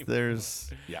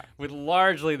yeah. With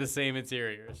largely the same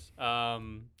interiors.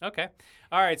 Okay.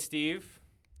 All right, Steve.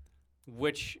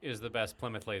 Which is the best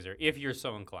Plymouth Laser, if you're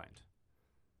so inclined?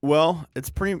 Well, it's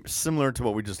pretty similar to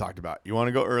what we just talked about. You want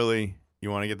to go early. You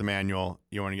want to get the manual.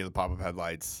 You want to get the pop-up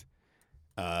headlights.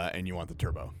 And you want the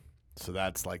turbo. So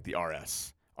that's like the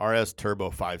RS. RS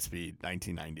Turbo 5-speed,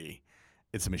 1990.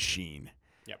 It's a machine.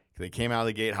 Yep. They came out of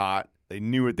the gate hot. They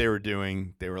knew what they were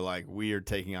doing. They were like, we are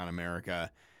taking on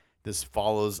America. This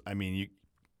follows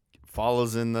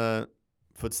in the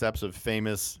footsteps of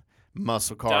famous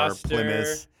muscle car, Duster,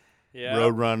 Plymouth,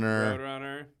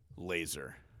 Roadrunner,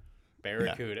 Laser.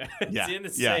 Barracuda. Yeah. It's in the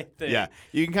same thing. Yeah.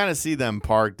 You can kind of see them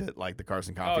parked at like the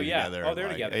Carson Coffee together. Oh, they're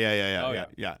together.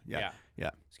 Yeah.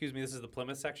 Excuse me, this is the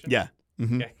Plymouth section? Yeah.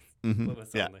 Mm-hmm. Okay. Mm-hmm.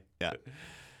 Plymouth only.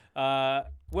 Yeah.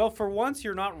 Well, for once,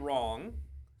 you're not wrong,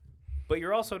 but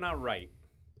you're also not right.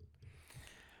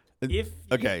 If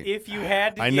you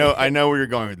had to I know where you're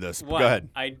going with this. Go ahead.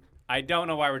 I don't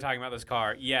know why we're talking about this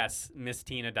car. Yes, Miss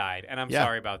Tina died, and I'm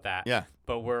sorry about that. Yeah.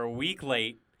 But we're a week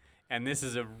late, and this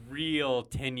is a real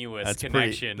tenuous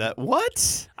connection.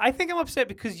 What? I think I'm upset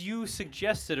because you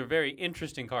suggested a very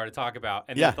interesting car to talk about,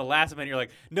 and then at the last minute you're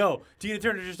like, no, Tina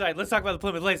Turner just died. Let's talk about the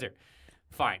Plymouth Laser.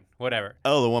 Fine, whatever.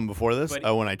 Oh, the one before this?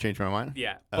 But, when I changed my mind?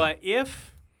 Yeah, but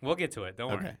if – we'll get to it.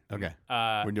 Don't worry. Okay.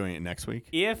 We're doing it next week?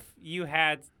 If you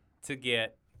had to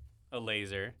get a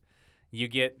Laser, you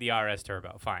get the RS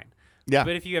Turbo. Fine. Yeah.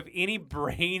 But if you have any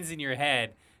brains in your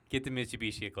head, get the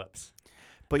Mitsubishi Eclipse.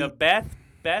 But the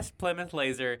best Plymouth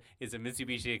Laser is a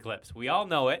Mitsubishi Eclipse. We all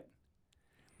know it.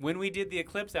 When we did the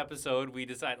Eclipse episode, we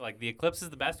decided the Eclipse is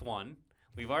the best one.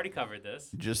 We've already covered this.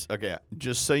 Just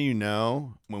so you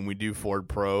know, when we do Ford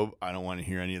Probe, I don't want to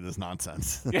hear any of this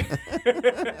nonsense. Mazda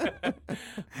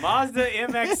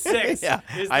MX-6 is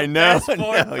the best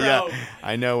Ford Probe. Yeah,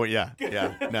 I know. Yeah.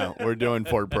 No, we're doing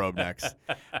Ford Probe next.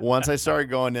 Once I started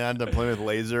going down to Plymouth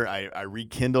Laser, I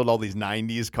rekindled all these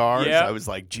 90s cars. Yep. I was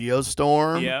like,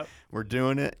 Geostorm. Yep. We're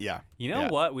doing it. Yeah. You know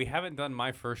what? We haven't done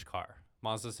my first car,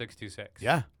 Mazda 626.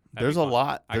 Yeah. There's a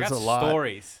lot. I got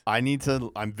stories.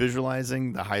 I'm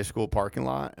visualizing the high school parking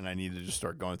lot, and I need to just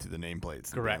start going through the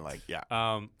nameplates. Correct.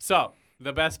 Yeah. So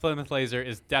the best Plymouth Laser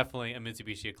is definitely a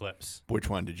Mitsubishi Eclipse. Which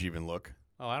one did you even look?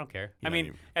 Oh, I don't care.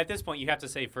 At this point, you have to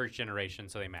say first generation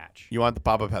so they match. You want the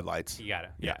pop-up headlights. You got to.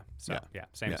 Yeah. So,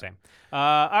 same.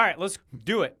 All right, let's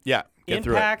do it. Yeah.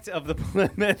 Impact of the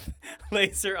Plymouth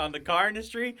Laser on the car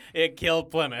industry, it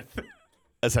killed Plymouth.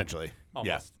 Essentially.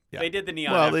 Almost. Yeah. They did the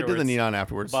neon afterwards. They did the neon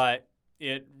afterwards. But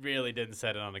it really didn't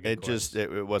set it on a good course.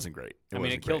 It wasn't great.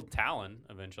 It killed Talon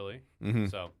eventually. Mm-hmm.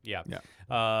 So, yeah.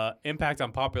 Impact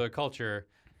on popular culture.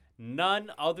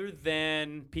 None other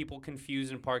than people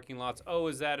confused in parking lots. Oh,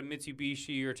 is that a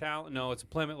Mitsubishi or Talon? No, it's a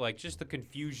Plymouth. Like, just the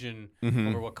confusion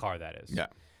over what car that is. Yeah.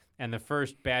 And the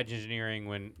first badge engineering,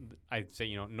 when I'd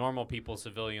say, normal people,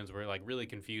 civilians were like really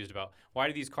confused about why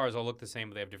do these cars all look the same,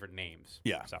 but they have different names.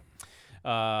 Yeah. So,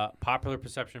 popular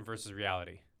perception versus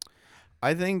reality.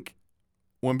 I think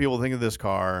when people think of this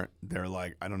car, they're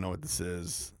like, I don't know what this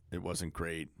is. It wasn't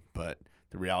great, but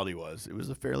the reality was it was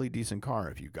a fairly decent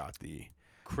car if you got the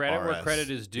credit RS. where credit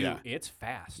is due. Yeah. It's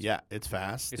fast. Yeah, it's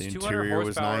fast. It's the 200 interior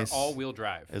was horsepower, nice. all-wheel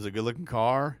drive. It was a good-looking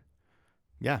car.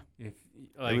 Yeah. It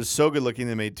was so good looking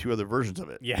they made 2 other versions of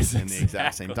it. Yes, in the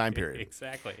exact same time period.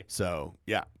 Exactly. So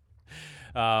yeah.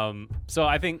 So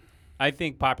I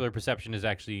think popular perception is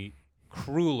actually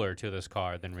crueler to this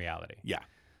car than reality. Yeah.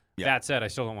 That said, I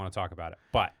still don't want to talk about it,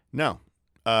 but No.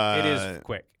 it is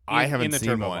quick. I haven't in the seen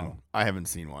turbo one. model. I haven't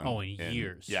seen one. Oh, in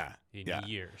years. Yeah. In yeah.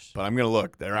 years. But I'm gonna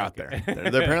look. They're out Okay. there.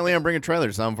 They're apparently I'm bringing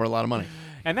trailers. Some for a lot of money.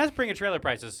 And that's bringing trailer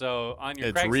prices. So on your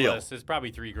It's Craigslist, real. it's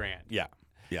probably $3,000. Yeah.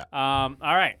 Yeah. All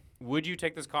right. Would you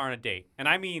take this car on a date? And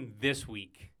I mean this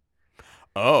week.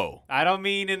 Oh. I don't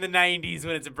mean in the 90s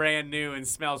when it's brand new and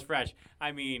smells fresh.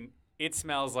 I mean, it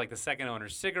smells like the second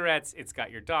owner's cigarettes. It's got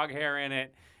your dog hair in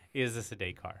it. Is this a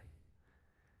date car?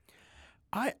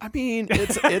 I mean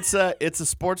it's a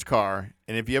sports car,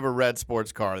 and if you have a red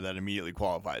sports car, that immediately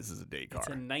qualifies as a date car. It's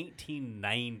a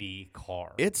 1990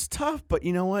 car. It's tough, but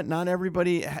you know what? Not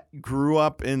everybody grew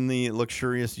up in the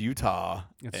luxurious Utah.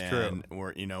 It's true.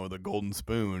 Or the golden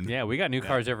spoon. Yeah, we got new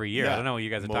cars every year. Yeah. I don't know what you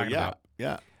guys are Well, talking about.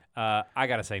 Yeah. I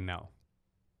gotta say no.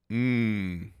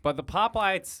 Mm. But the pop-up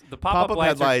lights are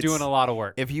headlights, doing a lot of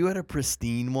work. If you had a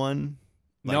pristine one,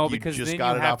 like no, you because just then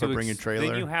got you it have off to of bring a trailer.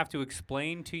 Then you have to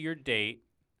explain to your date,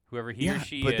 whoever he or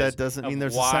she but is, that doesn't mean of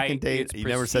there's a why second date. it's You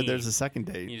never said there's a pristine. second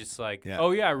date. You just like, Yeah.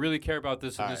 oh yeah, I really care about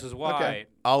this, and All this right. is why. Okay.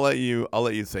 I'll let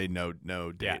you say no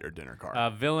date Yeah. or dinner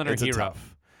car. Villain or it's hero? A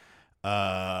tough.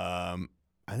 I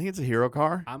think it's a hero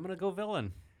car. I'm gonna go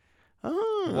villain.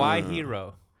 Oh. Why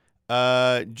hero?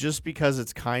 Just because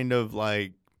it's kind of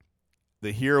like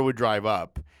the hero would drive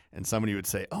up and somebody would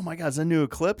say, "Oh my God, it's a new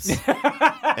Eclipse,"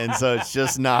 and so it's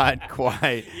just not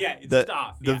quite. Yeah, it's the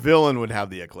off. the Yeah. villain would have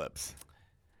the Eclipse.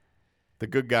 The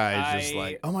good guy is just I-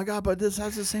 like, "Oh my God, but this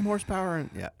has the same horsepower," and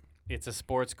yeah, It's a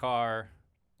sports car.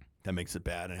 that makes it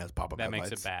bad. It has pop-up That makes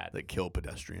headlights it bad. that kill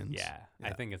pedestrians. Yeah,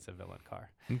 I think it's a villain car.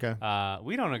 Okay.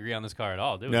 We don't agree on this car at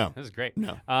all, do we? No. This is great.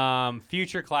 No.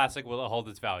 Future classic, will it hold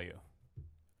its value?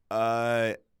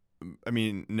 I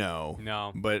mean, no.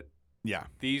 No. But yeah,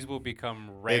 These will become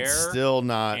rare it's still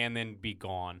not and then be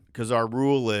gone. because our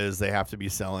rule is they have to be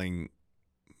selling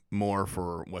more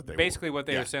for what they Basically what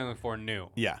they yeah. were selling for new.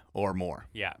 Yeah, or more.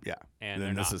 Yeah. Yeah. And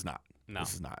then they're this not. is not. No.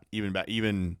 This is not.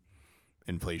 Even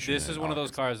inflation. This is and one of all those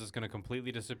that. cars that's going to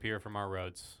completely disappear from our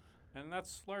roads. And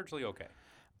that's largely okay.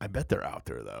 I bet they're out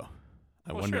there though.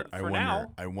 I Well, wonder. sure, I for wonder.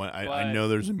 now, I but- know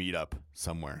there's a meetup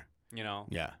somewhere. You know?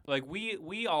 Yeah. Like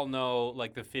we all know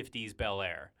like the 50s Bel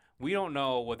Air. We don't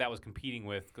know what that was competing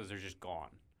with because they're just gone.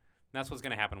 And that's what's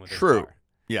going to happen with this True. car.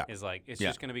 Yeah. Is like it's Yeah.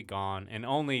 just going to be gone, and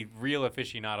only real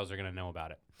aficionados are going to know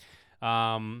about it.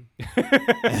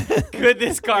 Could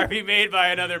this car be made by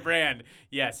another brand?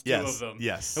 Yes, two Yes, of them.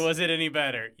 yes. Was it any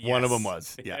better? One of Yes. them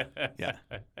was. Yeah. Yeah.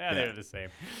 They're the same.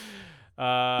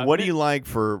 What do you like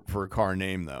for a car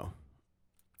name though?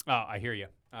 Oh, I hear you.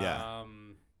 Yeah.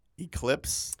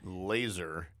 Eclipse,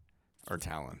 Laser, or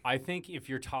Talon? I think if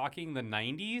you're talking the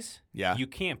 90s, Yeah. you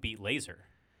can't beat Laser.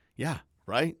 Yeah.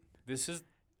 Right. This is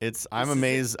I'm is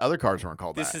amazed other cars weren't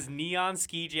called This that. is neon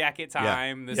ski jacket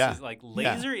time. This Yeah. is like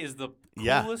laser is the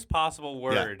Yeah. coolest possible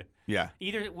word. Yeah.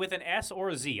 Either with an S or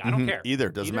a Z. I don't Mhm. care. Either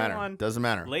doesn't Either matter. one. Doesn't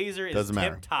matter. Laser is Doesn't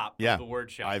matter. tip top Yeah. of the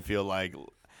word shop. I feel like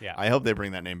yeah. I hope they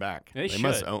bring that name back. They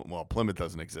must should. own. Well, Plymouth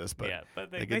doesn't exist, but yeah, but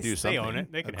they could do they something. own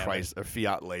it. They could have it. A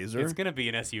Fiat Laser. It's gonna be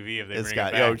an SUV if they It's bring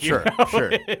got. it back. Oh, sure, you know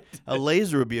sure. it? A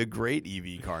Laser would be a great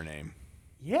EV car name.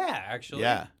 Yeah, actually.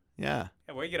 Yeah. Yeah.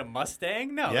 Yeah, where you get a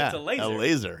Mustang? No, yeah. it's a laser. A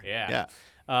Laser. Yeah. Yeah.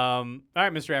 All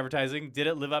right, Mr. Advertising. Did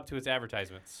it live up to its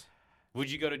advertisements?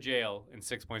 Would you go to jail in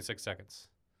 6.6 seconds?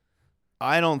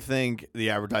 I don't think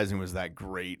the advertising was that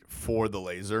great for the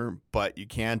Laser, but you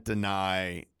can't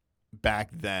deny back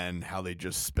then how they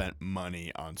just spent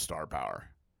money on star power.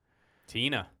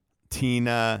 Tina.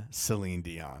 Celine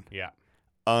Dion. Yeah.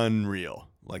 Unreal.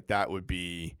 Like that would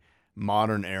be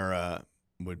modern era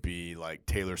would be like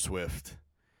Taylor Swift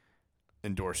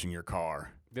endorsing your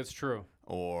car That's true.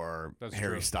 or That's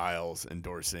Harry true. Styles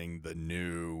endorsing the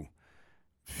new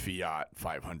Fiat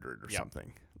 500 or Yep.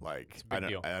 something. Like It's a big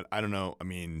deal. I don't know. I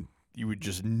mean, you would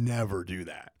just never do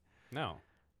that. No.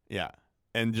 Yeah.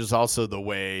 And just also the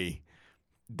way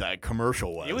that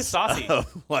commercial was. It was saucy.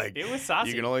 Like, it was saucy.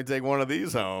 you can only take one of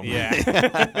these home. Yeah.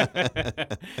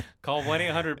 Call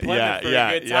 1-800-Plymouth for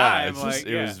a good time.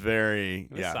 It was very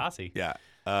it was saucy. Yeah.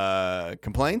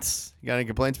 Complaints? You got any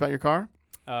complaints about your car?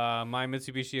 My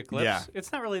Mitsubishi Eclipse. Yeah.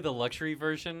 It's not really the luxury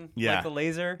version Yeah. like the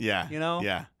Laser. Yeah. You know?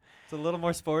 Yeah. It's a little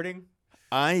more sporting.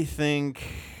 I think,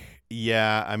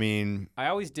 I mean. I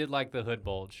always did like the hood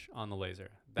bulge on the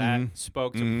Laser. That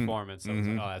spoke to performance. I was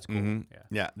like, oh, that's cool.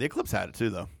 Yeah. The Eclipse had it too,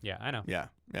 though. Yeah, I know. Yeah.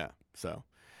 So,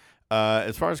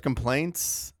 as far as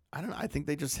complaints, I don't know. I think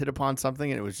they just hit upon something,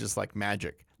 and it was just like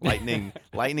magic.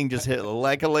 Lightning just hit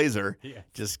like a laser. Yeah.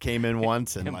 Just came in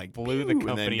once and like blew the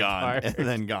company apart. And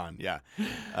then gone. Yeah.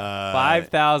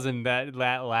 5,000 that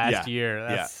last year.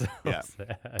 That's so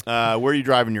sad. Where are you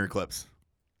driving your Eclipse?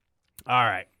 All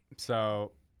right.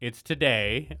 So it's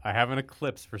today. I have an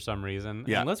Eclipse for some reason.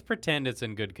 Yeah. And let's pretend it's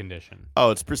in good condition. Oh,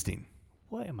 it's pristine.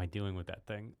 What am I doing with that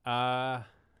thing?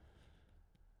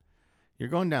 You're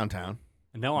going downtown.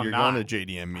 No, I'm You're not. going to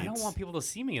JDM meets. I don't want people to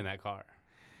see me in that car.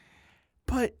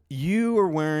 But you are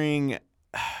wearing,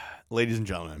 ladies and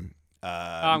gentlemen.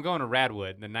 I'm going to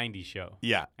Radwood, the 90s show.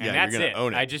 Yeah. And yeah, that's you're gonna it.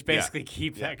 own it. I just basically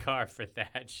keep that car for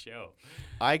that show.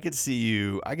 I could see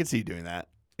you doing that.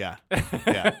 Yeah.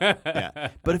 Yeah.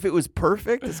 But if it was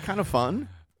perfect, it's kind of fun.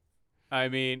 I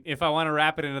mean, if I want to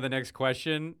wrap it into the next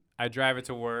question, I drive it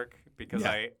to work because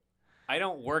I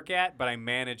don't work at, but I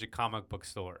manage a comic book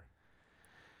store.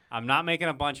 I'm not making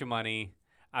a bunch of money.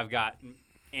 I've got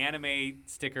anime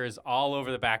stickers all over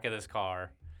the back of this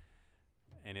car,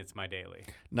 and it's my daily.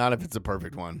 Not if it's a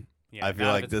perfect one. Yeah, I feel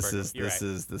like this is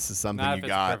something not you if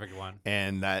got, it's a perfect one.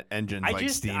 And that engine's like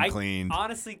steam cleaned. I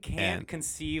honestly can't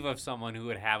conceive of someone who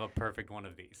would have a perfect one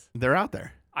of these. They're out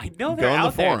there. I know they're Go in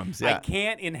out the there. forums. Yeah. I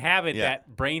can't inhabit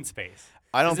that brain space.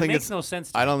 I don't think it makes no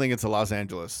sense. I don't think it's a Los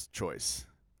Angeles choice.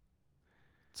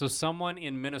 So someone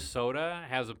in Minnesota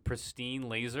has a pristine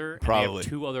Laser, and Probably. they have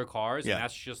 2 other cars, and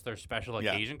that's just their special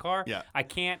occasion car. Yeah. I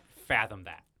can't fathom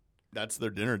that. That's their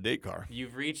dinner date car.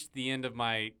 You've reached the end of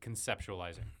my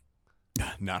conceptualizing.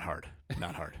 Not hard.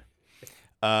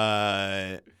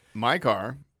 My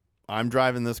car. I'm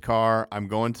driving this car. I'm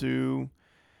going to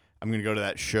go to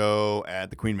that show at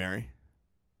the Queen Mary.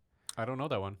 I don't know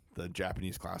that one. The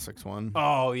Japanese classics one.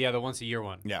 Oh yeah, the once a year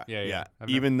one. Yeah.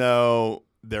 Even though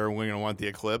they're going to want the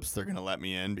Eclipse, they're going to let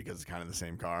me in because it's kind of the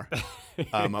same car.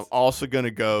 I'm also going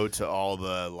to go to all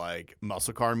the like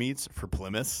muscle car meets for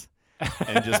Plymouth.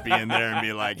 And just be in there and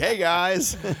be like, "Hey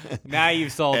guys!" Now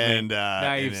you've sold me.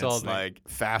 Now you've sold me. Like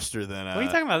faster than what are you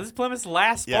talking about? This is Plymouth's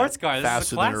last sports car. This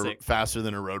is a classic. Faster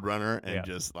than a Roadrunner, and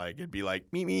just like it'd be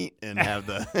like meet, and have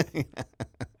the.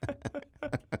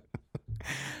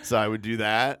 So I would do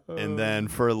that, and then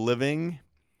for a living,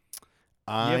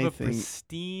 you have a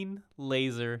pristine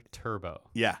Laser turbo.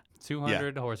 Yeah,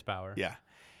 200 horsepower. Yeah.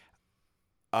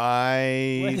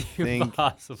 What do you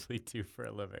possibly do for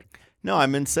a living? No,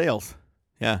 I'm in sales.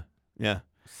 Yeah.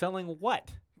 Selling what?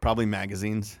 Probably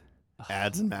magazines,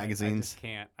 ads and magazines.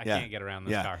 I can't get around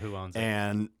this car. Who owns it?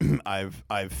 And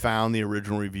I've found the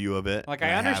original review of it. Like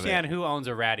I understand who owns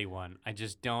a ratty one. I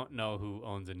just don't know who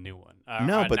owns a new one.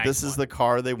 No, but this is the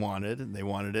car they wanted. They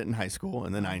wanted it in high school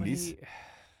in the 90s.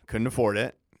 Couldn't afford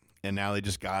it. And now they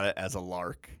just got it as a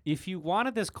lark. If you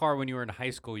wanted this car when you were in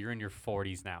high school, you're in your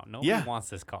 40s now. Nobody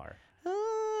wants this car.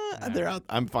 They're out.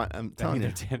 I'm fine. I'm telling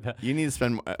you. You need to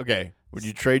spend more. Okay. Would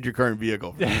you trade your current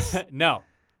vehicle for this? No.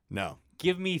 No.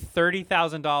 Give me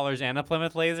 $30,000 and a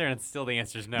Plymouth Laser, and still the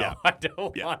answer is no. Yeah. I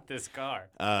don't want this car.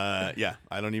 Yeah.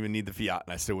 I don't even need the Fiat,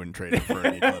 and I still wouldn't trade it for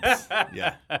an Eclipse.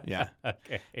 Yeah.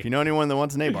 Okay. If you know anyone that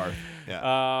wants an Abarth.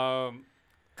 Yeah.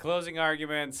 Closing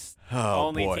arguments. Oh,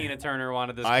 Only boy. Tina Turner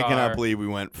wanted this car. I cannot believe we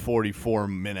went 44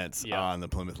 minutes on the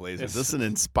Plymouth Laser. This is an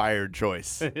inspired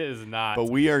choice. It is not.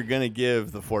 But we are going to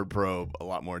give the Ford Probe a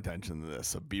lot more attention than this,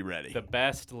 so be ready. The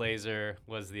best Laser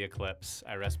was the Eclipse.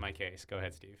 I rest my case. Go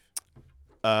ahead, Steve.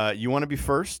 You want to be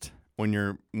first when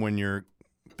you're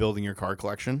building your car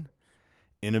collection.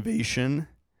 Innovation,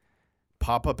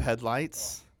 pop-up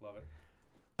headlights. Oh,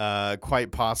 love it.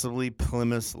 Quite possibly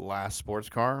Plymouth's last sports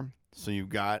car. So you've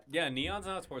got Neon's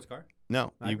not a sports car.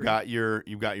 No, you've got your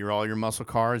all your muscle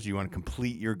cars. You want to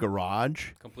complete your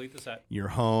garage, complete the set, your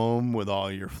home with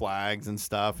all your flags and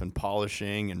stuff, and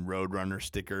polishing and Roadrunner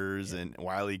stickers and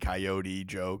Wile E. Coyote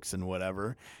jokes and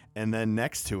whatever. And then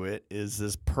next to it is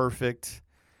this perfect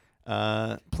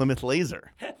Plymouth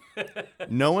Laser.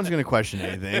 No one's going to question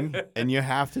anything, and you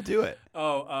have to do it.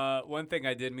 One thing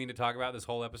I did mean to talk about this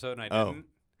whole episode, and I didn't.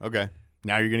 Okay.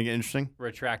 Now you're going to get interesting.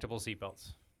 Retractable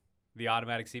seatbelts. The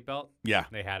automatic seatbelt? Yeah.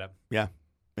 They had them. Yeah.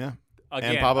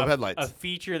 Again, and pop-up headlights. A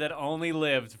feature that only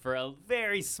lived for a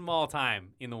very small time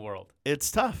in the world.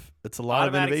 It's tough. It's a lot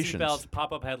Automatic of innovations. seatbelts,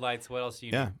 pop-up headlights. What else do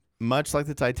you need? Much like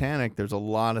the Titanic, there's a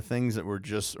lot of things that were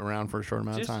just around for a short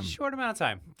amount of time. Just a short amount of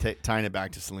time. Tying it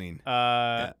back to Celine.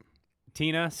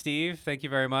 Tina, Steve, thank you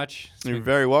very much. You're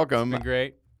very welcome. It's been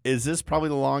great. Is this probably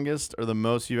the longest or the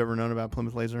most you've ever known about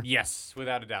Plymouth Laser? Yes,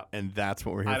 without a doubt. And that's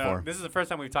what we're here for. This is the first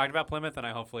time we've talked about Plymouth, and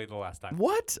hopefully the last time.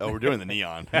 What? Oh, we're doing the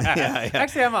neon. yeah.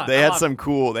 Actually, I'm on. They had some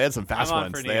fast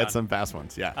ones. For They had some fast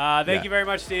ones. Yeah. Thank you very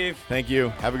much, Steve. Thank you.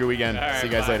 Have a good weekend. All right, See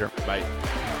you guys bye. later.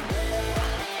 Bye.